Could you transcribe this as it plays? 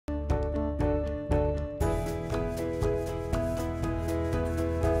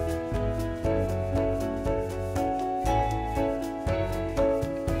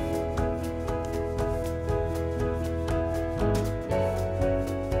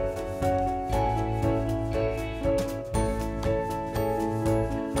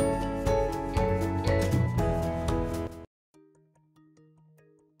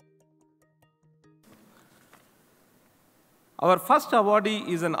Our first awardee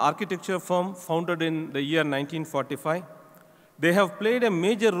is an architecture firm founded in the year 1945. They have played a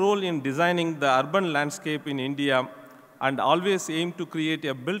major role in designing the urban landscape in India and always aim to create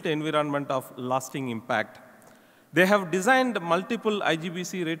a built environment of lasting impact. They have designed multiple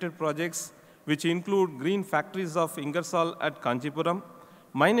IGBC rated projects which include green factories of Ingersoll at Kanchipuram,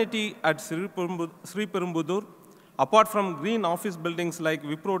 Maineti at Sriperumbudur, apart from green office buildings like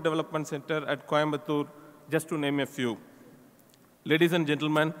Wipro Development Center at Coimbatore, just to name a few. Ladies and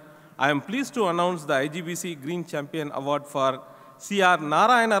gentlemen, I am pleased to announce the IGBC Green Champion Award for R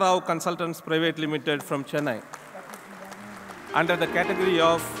Narayana Rao Consultants Private Limited from Chennai, under the category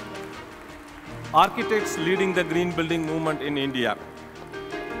of Architects Leading the Green Building Movement in India.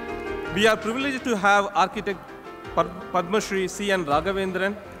 We are privileged to have architect Padmashri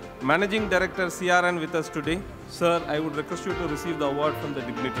C.N.Raghavendran, Managing Director CRN with us today. Sir, I would request you to receive the award from the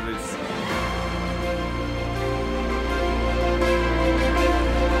dignitaries.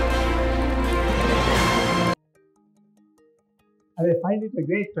 I find it a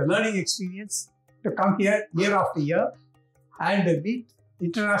great learning experience to come here year after year and meet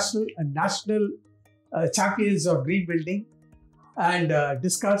international and national champions of green building and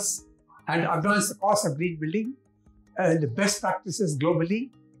discuss and advance the cause of green building, the best practices globally,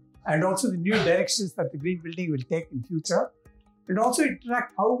 and also the new directions that the green building will take in future, and also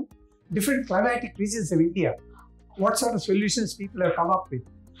interact how different climatic regions of India, what sort of solutions people have come up with.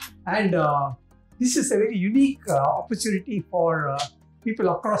 And this is a very unique opportunity for people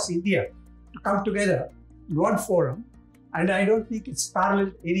across India to come together in one forum, and I don't think it's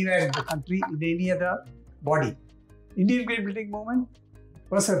parallel anywhere in the country in any other body. Indian Green Building Movement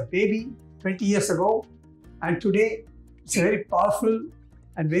was a baby 20 years ago, and today it's a very powerful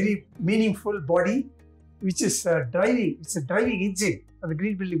and very meaningful body which is a driving engine for the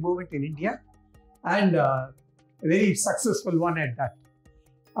green building movement in India, and a very successful one at that.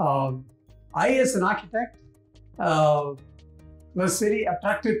 I, as an architect, was very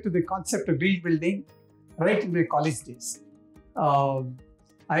attracted to the concept of green building right in my college days.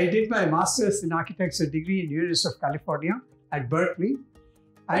 I did my master's in architecture degree in the University of California at Berkeley,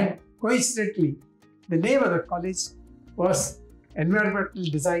 and coincidentally, the name of the college was Environmental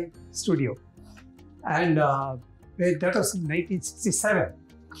Design Studio, and that was in 1967.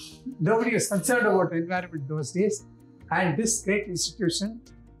 Nobody was concerned about environment those days, and this great institution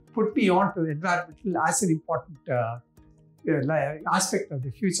put me on to environmental as an important aspect of the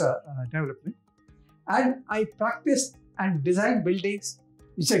future development. And I practiced and designed buildings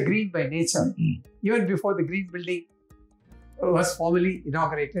which are green by nature, even before the green building was formally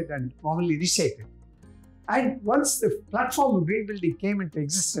inaugurated and formally initiated. And once the platform of green building came into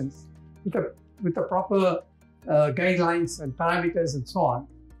existence with the proper guidelines and parameters and so on,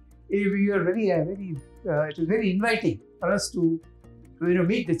 it was very inviting for us to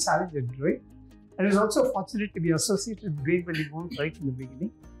meet the challenge and do it. And I was also fortunate to be associated with Green Building Movement right from the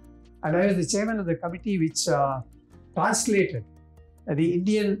beginning. And I was the chairman of the committee which translated the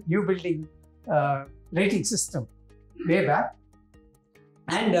Indian new building rating system way back.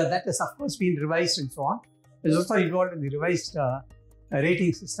 And that has of course been revised and so on. I was also involved in the revised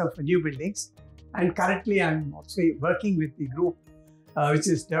rating system for new buildings. And currently I'm also working with the group which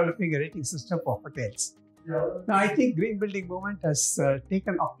is developing a rating system for hotels. Now, I think Green Building Movement has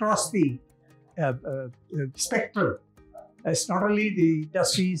taken across the spectrum. It's not only the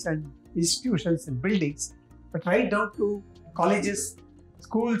industries and institutions and buildings, but right down to colleges,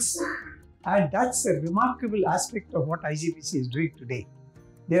 schools, and that's a remarkable aspect of what IGBC is doing today.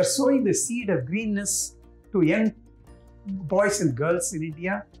 They are sowing the seed of greenness to young boys and girls in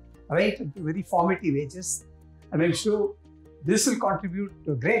India, right at the very formative ages, and I'm sure this will contribute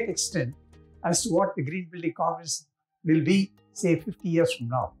to a great extent as to what the Green Building Congress will be, say, 50 years from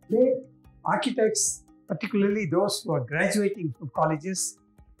now. Today, architects, particularly those who are graduating from colleges,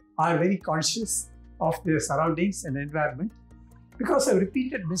 are very conscious of their surroundings and environment because of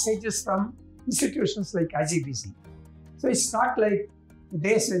repeated messages from institutions like IGBC. So it's not like the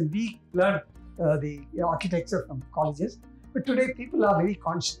days when we learned the architecture from colleges, but today people are very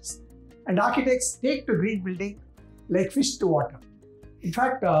conscious. And architects take to green building like fish to water. In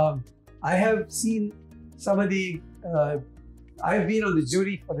fact, I have seen some of the, I have been on the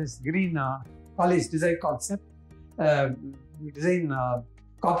jury for this green college design concept, design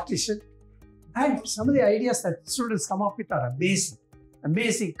competition. And some of the ideas that students come up with are amazing,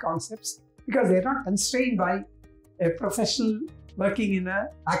 amazing concepts because they're not constrained by a professional working in an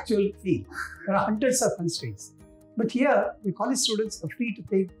actual field. There are hundreds of constraints. But here, the college students are free to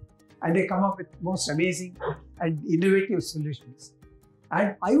think and they come up with most amazing and innovative solutions.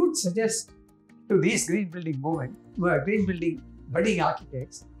 And I would suggest to these green building movement green building budding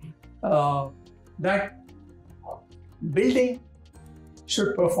architects that building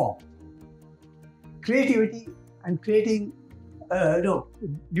should perform. Creativity and creating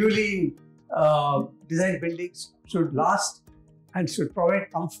newly designed buildings should last and should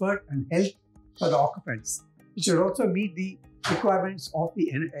provide comfort and health for the occupants. It should also meet the requirements of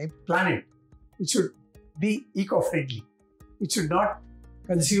the planet. It should be eco-friendly. It should not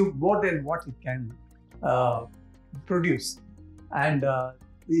consume more than what it can produce, and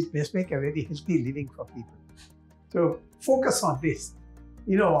it must make a very healthy living for people. So focus on this.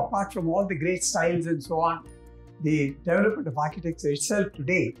 Apart from all the great styles and so on, the development of architecture itself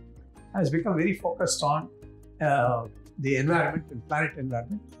today has become very focused on the environment and planet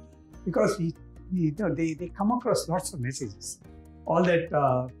environment, because they come across lots of messages. All that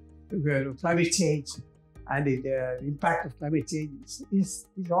climate change and the impact of climate change is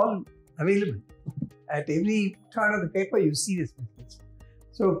all available. At every turn of the paper, you see this message.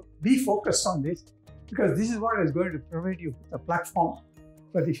 So be focused on this, because this is what is going to provide you with a platform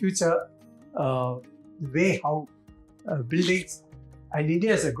for the future, the way how buildings, and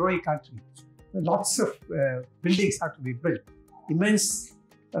India is a growing country. Lots of buildings have to be built. Immense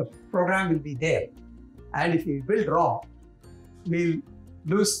program will be there. And if we build wrong, we'll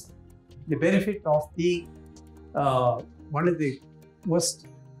lose the benefit of being one of the most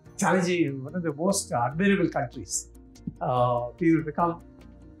challenging, one of the most admirable countries. We will become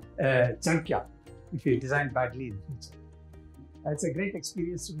junkyard if we design badly in the future. It's a great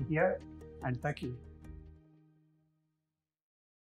experience to be here, and thank you.